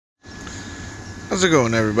How's it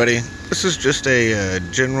going, everybody? This is just a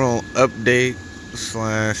general update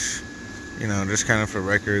slash, just kind of for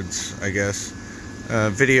records, I guess,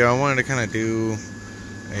 video. I wanted to kind of do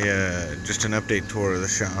just an update tour of the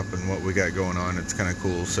shop and what we got going on. It's kind of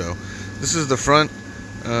cool. So this is the front.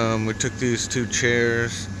 We took these two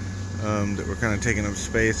chairs that were kind of taking up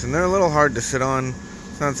space, and they're a little hard to sit on.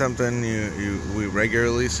 It's not something we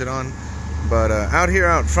regularly sit on. But out here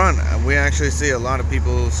out front, we actually see a lot of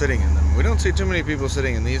people sitting in them. We don't see too many people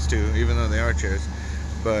sitting in these two, even though they are chairs.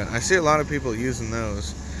 But I see a lot of people using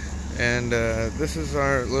those. And this is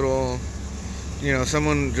our little,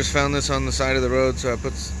 someone just found this on the side of the road, so I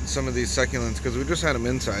put some of these succulents, because we just had them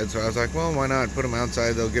inside. So I was like, well, why not put them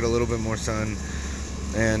outside? They'll get a little bit more sun,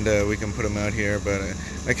 and we can put them out here. But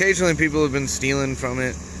occasionally people have been stealing from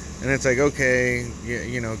it, and it's like, okay,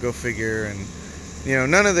 go figure. And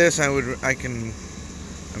none of this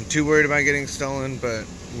I'm too worried about getting stolen, but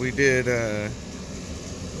we did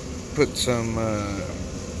put some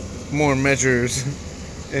more measures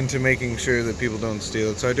into making sure that people don't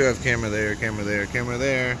steal it. So I do have camera there, camera there, camera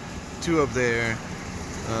there, two up there,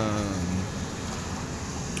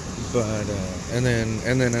 and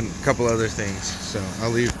then a couple other things. So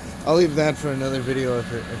I'll leave that for another video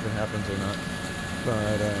if it happens or not.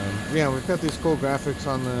 But yeah, we've got these cool graphics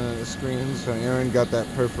on the screen. So Aaron got that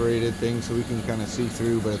perforated thing so we can kind of see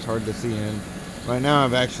through, but it's hard to see in. Right now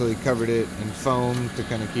I've actually covered it in foam to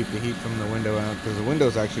kind of keep the heat from the window out, because the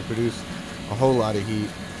windows actually produce a whole lot of heat.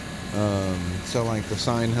 So like the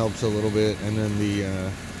sign helps a little bit, and then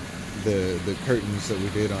the curtains that we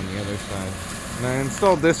did on the other side. And I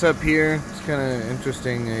installed this up here. It's kind of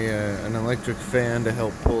interesting, an electric fan to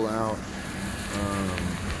help pull out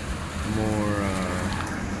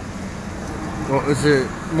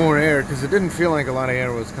more air, because it didn't feel like a lot of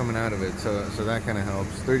air was coming out of it, so that kind of helps.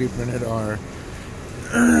 3D printed our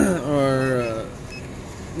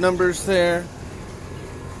numbers there.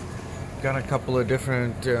 Got a couple of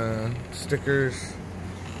different stickers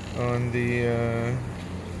on the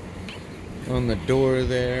door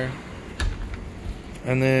there.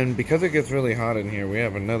 And then because it gets really hot in here, we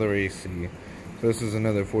have another AC. So this is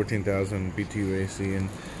another 14,000 BTU AC, and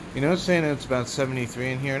it's saying it's about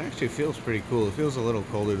 73 in here. It actually feels pretty cool. It feels a little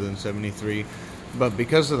colder than 73, but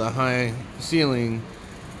because of the high ceiling,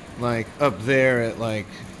 like up there at like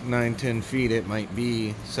 9-10 feet, it might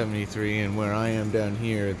be 73, and where I am down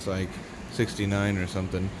here, it's like 69 or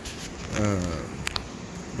something.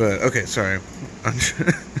 But okay, sorry.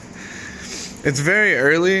 It's very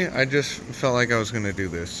early. I just felt like I was gonna do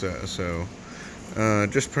this, so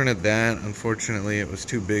just printed that. Unfortunately, it was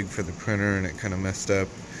too big for the printer, and it kind of messed up.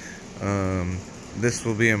 This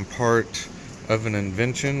will be in part of an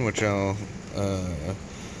invention, which I'll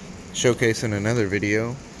showcase in another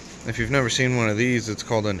video. If you've never seen one of these, it's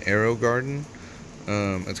called an arrow garden.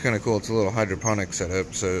 It's kind of cool. It's a little hydroponic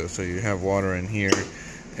setup, so you have water in here,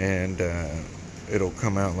 and it'll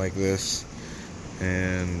come out like this.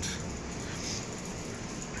 And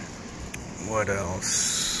what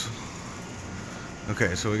else?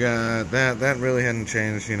 Okay, so we got that really hadn't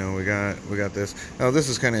changed. We got this. Oh, this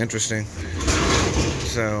is kind of interesting.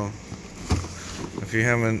 So if you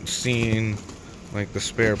haven't seen like the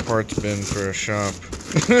spare parts bin for a shop,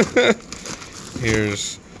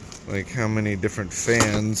 here's like how many different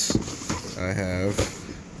fans I have.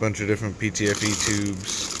 A bunch of different PTFE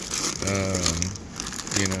tubes,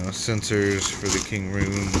 sensors for the king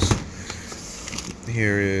rooms.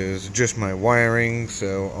 Here is just my wiring,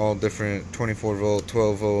 so all different 24 volt,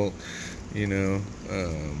 12 volt,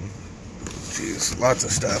 lots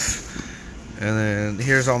of stuff. And then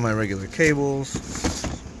here's all my regular cables,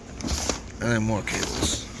 and then more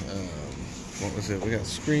cables. What was it? We got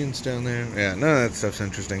screens down there. Yeah, none of that stuff's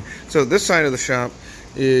interesting. So this side of the shop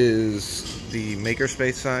is the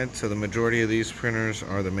Makerspace side. So the majority of these printers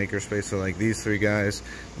are the Makerspace. So like these three guys,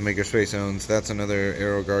 the Makerspace owns. That's another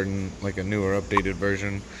Arrow Garden, like a newer, updated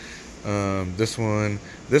version. This one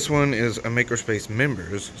is a Makerspace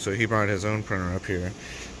members. So he brought his own printer up here.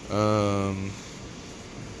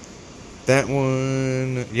 That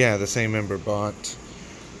one, yeah, the same member bought.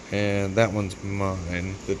 And that one's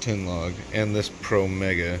mine, the 10 log, and this Pro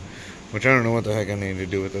Mega, which I don't know what the heck I need to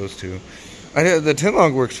do with those two. The 10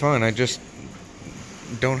 log works fine. I just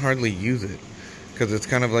don't hardly use it, because it's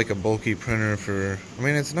kind of like a bulky printer for,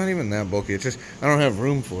 it's not even that bulky. It's just, I don't have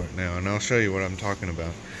room for it now, and I'll show you what I'm talking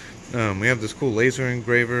about. We have this cool laser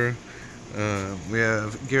engraver. We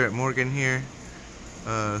have Garrett Morgan here,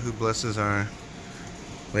 who blesses our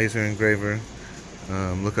laser engraver.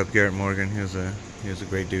 Look up Garrett Morgan. He was a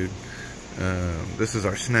great dude. This is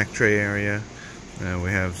our snack tray area.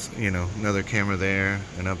 We have, another camera there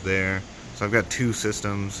and up there. So I've got 2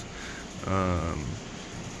 systems,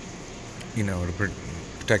 you know, to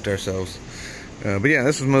protect ourselves. But yeah,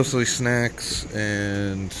 this is mostly snacks,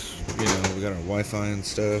 and you know, we got our Wi-Fi and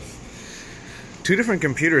stuff. 2 different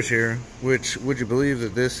computers here, which, would you believe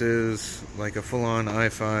that this is like a full-on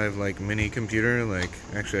i5 like mini computer? Like,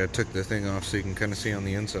 actually I took the thing off so you can kind of see on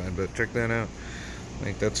the inside, but check that out.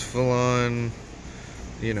 Like, that's full-on,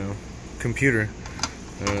 you know, computer.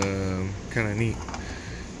 Kind of neat.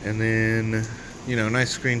 And then, you know, nice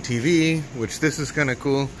screen TV, which this is kind of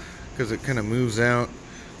cool because it kind of moves out,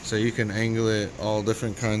 so you can angle it all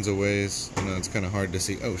different kinds of ways. You know, it's kind of hard to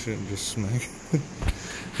see. Oh shit, just smack.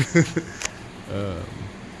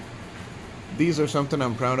 These are something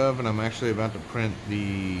I'm proud of, and I'm actually about to print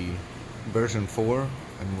the version 4,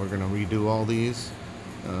 and we're going to redo all these.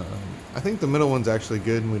 I think the middle one's actually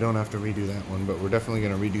good, and we don't have to redo that one, but we're definitely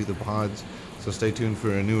going to redo the pods, so stay tuned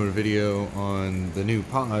for a newer video on the new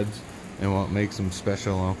pods and what makes them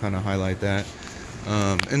special. I'll kind of highlight that.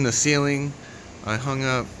 In the ceiling, I hung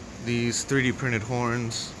up these 3D printed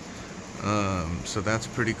horns, so that's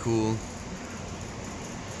pretty cool.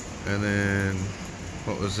 And then,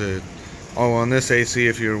 what was it? Oh, on this AC,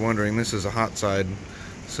 if you're wondering, this is a hot side,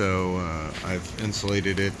 so I've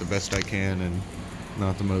insulated it the best I can, and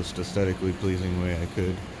not the most aesthetically pleasing way I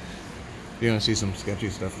could. You're gonna see some sketchy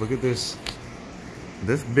stuff. Look at this.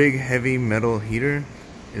 This big heavy metal heater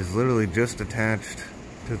is literally just attached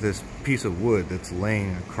to this piece of wood that's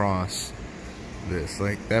laying across this.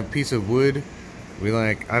 Like, that piece of wood,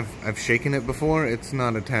 I've shaken it before. It's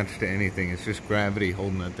not attached to anything. It's just gravity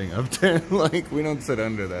holding that thing up there. Like, we don't sit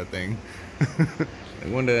under that thing. Like,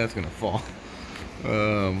 one day that's gonna fall.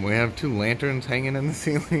 We have 2 lanterns hanging in the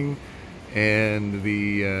ceiling, and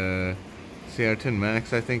the CR10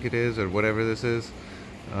 Max, I think it is, or whatever this is.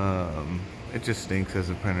 It just stinks as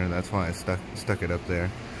a printer. That's why I stuck it up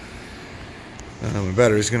there. My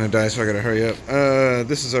battery's gonna die, so I gotta hurry up.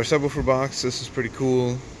 This is our subwoofer box. This is pretty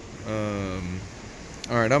cool.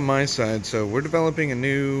 Alright, on my side, so we're developing a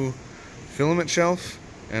new filament shelf,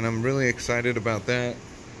 and I'm really excited about that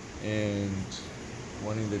and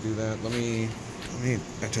wanting to do that. Let me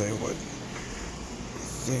I tell you what,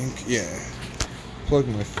 plug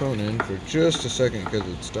my phone in for just a second because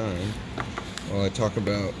it's dying while I talk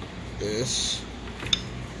about this.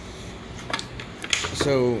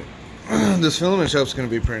 So this filament shelf is going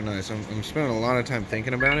to be pretty nice. I'm spending a lot of time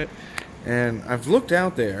thinking about it, and I've looked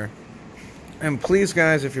out there. And please,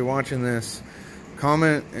 guys, if you're watching this,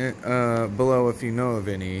 comment below if you know of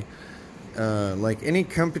any, like any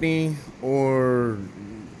company or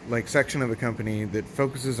like section of a company that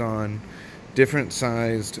focuses on different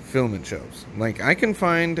sized filament shelves. Like, I can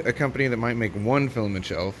find a company that might make 1 filament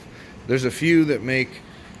shelf. There's a few that make,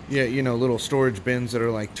 yeah, you know, little storage bins that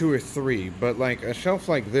are like 2 or 3. But like a shelf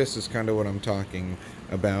like this is kind of what I'm talking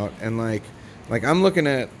about. And like I'm looking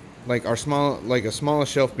at like a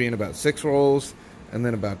smallest shelf being about 6 rolls, and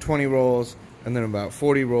then about 20 rolls, and then about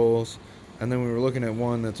 40 rolls, and then we were looking at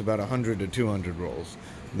one that's about 100 to 200 rolls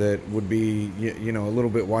that would be, you know, a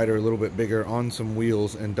little bit wider, a little bit bigger, on some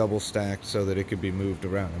wheels and double stacked so that it could be moved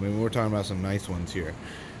around. I mean, we're talking about some nice ones here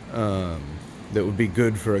that would be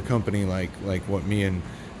good for a company like what me and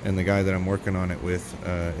the guy that I'm working on it with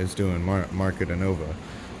is doing, Market Anova.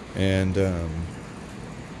 And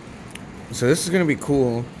so this is going to be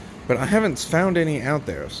cool. But I haven't found any out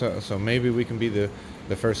there, so maybe we can be the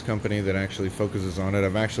first company that actually focuses on it.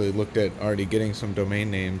 I've actually looked at already getting some domain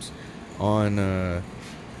names on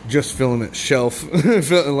just filament shelf,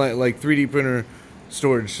 like 3D printer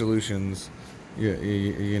storage solutions.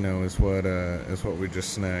 You know, is what we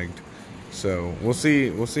just snagged. So we'll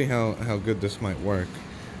see how good this might work.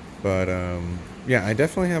 But yeah, I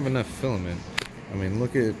definitely have enough filament. I mean,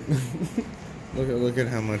 look at look at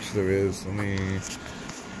how much there is. Let me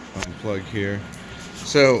unplug here.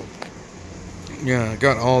 So yeah, I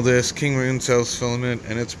got all this. King Rune sells filament,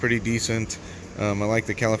 and it's pretty decent. I like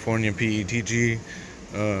the California PETG.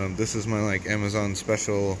 This is my like Amazon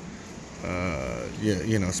special,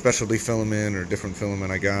 you know, specialty filament or different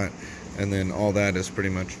filament I got, and then all that is pretty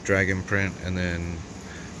much Dragon print, and then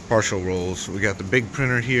partial rolls. We got the big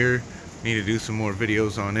printer here. Need to do some more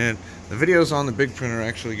videos on it. The videos on the big printer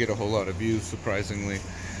actually get a whole lot of views, surprisingly.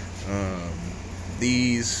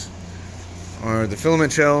 These are the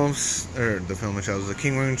filament shelves, the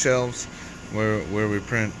King Rune shelves, where we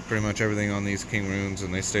print pretty much everything on these King Runes,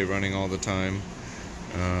 and they stay running all the time.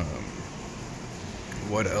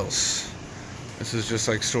 What else? This is just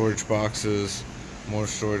like storage boxes, more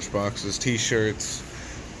storage boxes, t-shirts.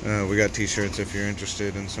 We got t-shirts if you're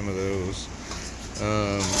interested in some of those.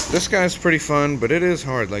 This guy's pretty fun, but it is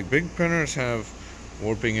hard. Like, big printers have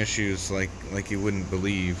warping issues like you wouldn't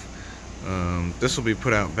believe. This will be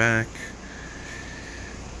put out back.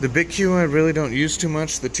 The BitQ I really don't use too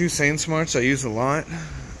much. The two Sane Smarts I use a lot.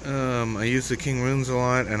 I use the King Runes a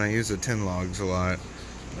lot, and I use the Tin Logs a lot.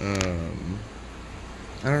 I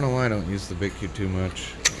don't know why I don't use the BitQ too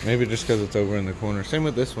much. Maybe just because it's over in the corner. Same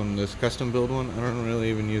with this one, this custom build one. I don't really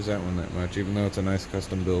even use that one that much, even though it's a nice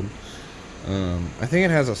custom build. I think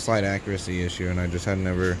it has a slight accuracy issue, and I just had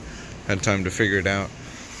never had time to figure it out.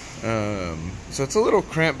 So it's a little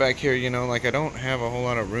cramped back here, you know, like I don't have a whole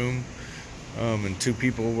lot of room. And two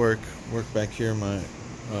people work back here,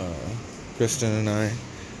 Kristen and I.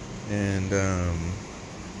 And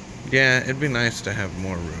yeah, it'd be nice to have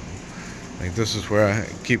more room. Like this is where I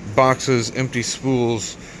keep boxes, empty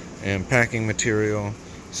spools, and packing material.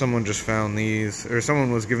 Someone just found these, or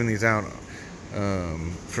someone was giving these out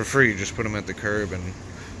for free. Just put them at the curb, and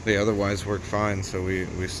they otherwise work fine. So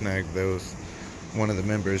we snagged those. One of the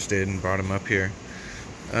members did and brought them up here.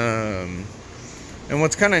 And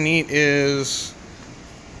what's kind of neat is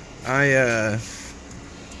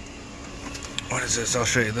what is this? I'll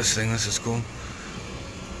show you this thing. This is cool.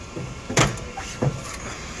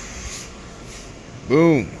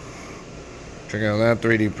 Boom! Check out that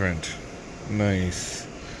 3D print. Nice.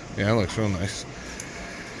 Yeah, it looks real nice.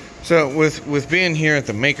 So with being here at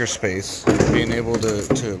the Makerspace, being able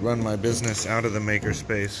to run my business out of the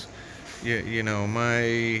Makerspace, you know,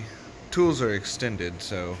 my tools are extended,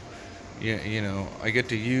 so you know, I get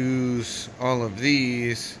to use all of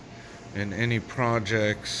these in any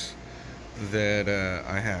projects that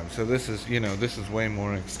I have. So this is, you know, this is way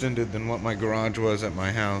more extended than what my garage was at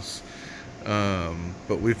my house.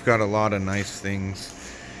 But we've got a lot of nice things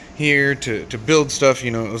here to build stuff.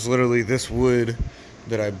 You know, it was literally this wood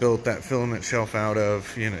that I built that filament shelf out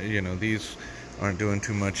of. You know, these aren't doing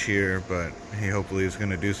too much here, but he hopefully is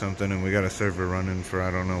going to do something. And we got a server running for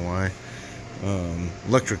I don't know why.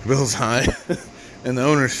 Electric bill's high, and the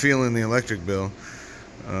owner's feeling the electric bill.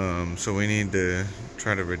 So we need to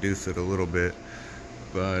try to reduce it a little bit.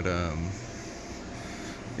 But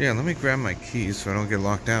yeah, let me grab my keys so I don't get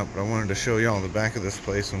locked out. But I wanted to show y'all the back of this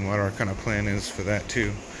place and what our kind of plan is for that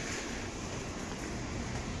too.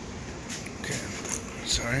 Okay,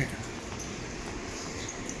 sorry.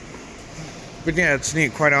 But yeah, it's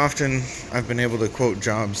neat. Quite often I've been able to quote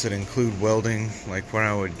jobs that include welding, like where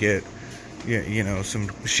I would get, you know, some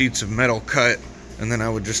sheets of metal cut, and then I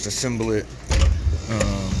would just assemble it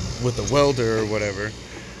with a welder or whatever.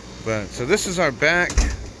 But so this is our back.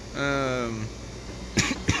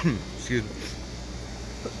 Excuse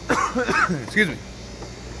me.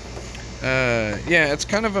 Yeah, it's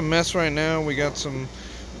kind of a mess right now. We got some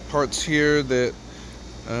parts here that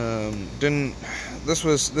didn't. This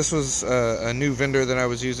was a new vendor that I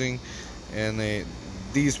was using, and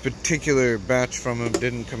these particular batch from them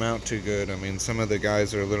didn't come out too good. I mean, some of the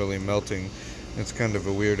guys are literally melting. It's kind of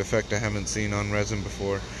a weird effect I haven't seen on resin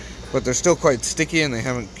before, but they're still quite sticky and they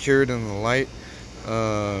haven't cured in the light.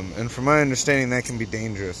 And from my understanding, that can be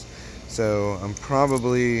dangerous. So I'm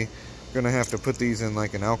probably gonna have to put these in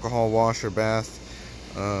like an alcohol wash or bath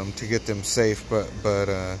to get them safe. But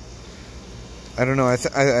I don't know.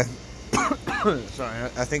 Sorry,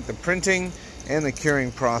 I think the printing and the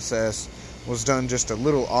curing process was done just a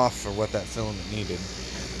little off for what that filament needed.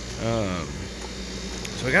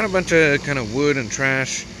 So I got a bunch of kind of wood and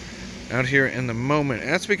trash out here in the moment.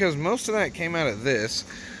 And that's because most of that came out of this.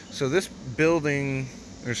 So this building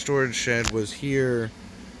or storage shed was here,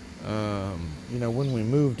 you know, when we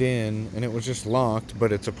moved in, and it was just locked,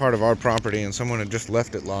 but it's a part of our property and someone had just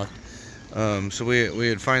left it locked. So we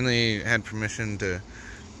had finally had permission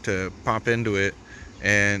to pop into it,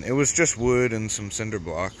 and it was just wood and some cinder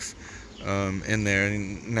blocks in there,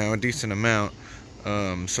 and now a decent amount.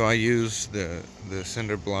 So I used the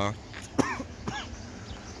cinder block.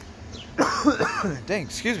 Dang,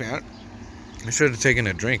 excuse me. I should have taken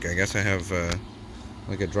a drink. I guess I have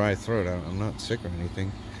like a dry throat. I'm not sick or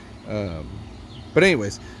anything. But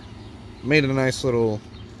anyways, made a nice little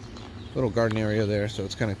garden area there, so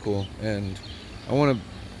it's kind of cool. And I want to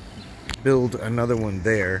build another one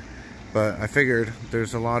there, but I figured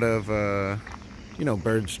there's a lot of you know,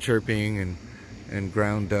 birds chirping and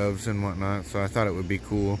ground doves and whatnot, so I thought it would be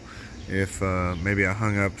cool if maybe I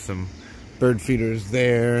hung up some bird feeders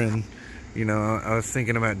there. And you know, I was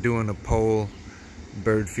thinking about doing a pole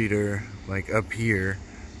bird feeder like up here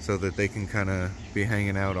so that they can kind of be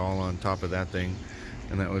hanging out all on top of that thing,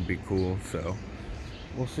 and that would be cool. So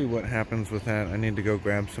we'll see what happens with that. I need to go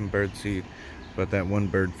grab some bird seed, but that one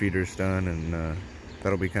bird feeder's done, and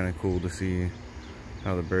that'll be kind of cool to see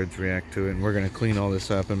how the birds react to it. And we're going to clean all this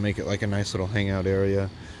up and make it like a nice little hangout area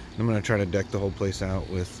I'm going to try to deck the whole place out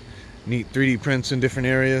with neat 3D prints in different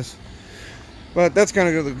areas. But that's kind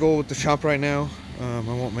of the goal with the shop right now. I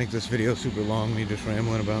won't make this video super long, me just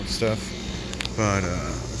rambling about stuff. But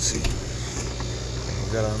let's see.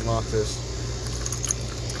 I've got to unlock this.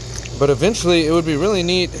 But eventually, it would be really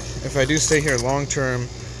neat if I do stay here long term,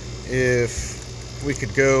 if we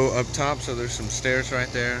could go up top. So there's some stairs right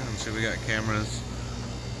there. And so we got cameras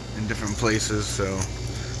in different places. So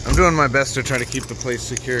I'm doing my best to try to keep the place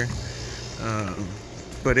secure.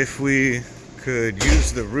 But if we could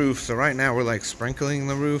use the roof, so right now we're like sprinkling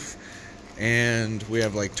the roof, and we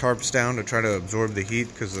have like tarps down to try to absorb the heat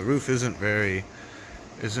because the roof isn't very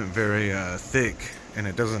thick, and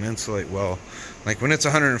it doesn't insulate well. Like when it's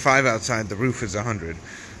 105 outside, the roof is 100.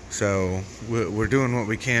 So we're doing what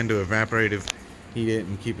we can to evaporative heat it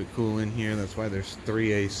and keep it cool in here. That's why there's 3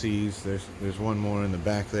 ACs. There's one more in the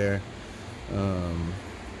back there.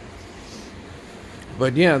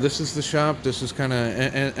 But yeah, this is the shop. This is kind of,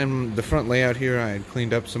 and the front layout here I had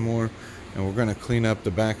cleaned up some more, and we're going to clean up the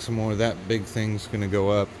back some more. That big thing's going to go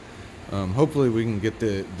up. Hopefully we can get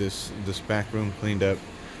this back room cleaned up.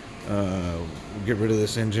 Get rid of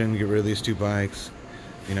this engine, get rid of these 2 bikes,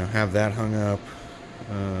 you know, have that hung up.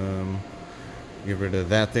 Get rid of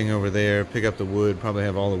that thing over there, pick up the wood, probably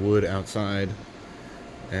have all the wood outside,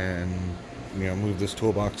 and you know, move this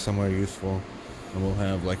toolbox somewhere useful, and we'll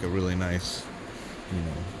have like a really nice, you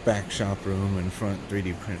know, back shop room and front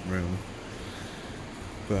 3D print room.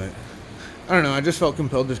 But I don't know, I just felt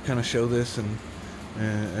compelled to kind of show this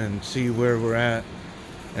and see where we're at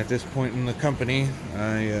this point in the company.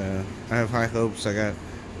 I have high hopes. I got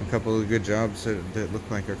a couple of good jobs that look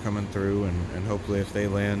like are coming through, and hopefully if they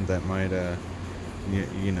land, that might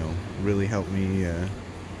you know, really help me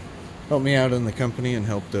out in the company and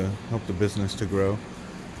help the business to grow.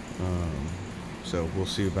 So we'll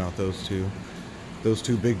see about those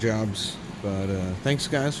two big jobs. But thanks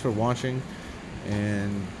guys for watching,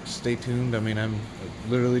 and stay tuned. I mean, I'm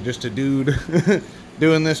literally just a dude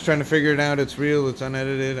doing this, trying to figure it out. It's real, it's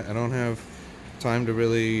unedited. I don't have time to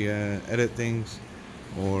really edit things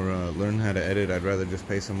or learn how to edit. I'd rather just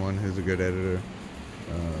pay someone who's a good editor,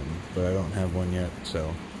 but I don't have one yet,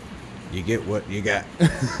 so you get what you got.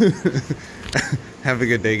 Have a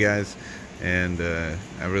good day, guys, and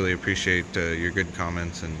I really appreciate your good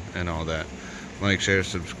comments and all that. Like, share,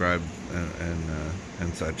 subscribe,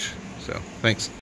 and such. So thanks.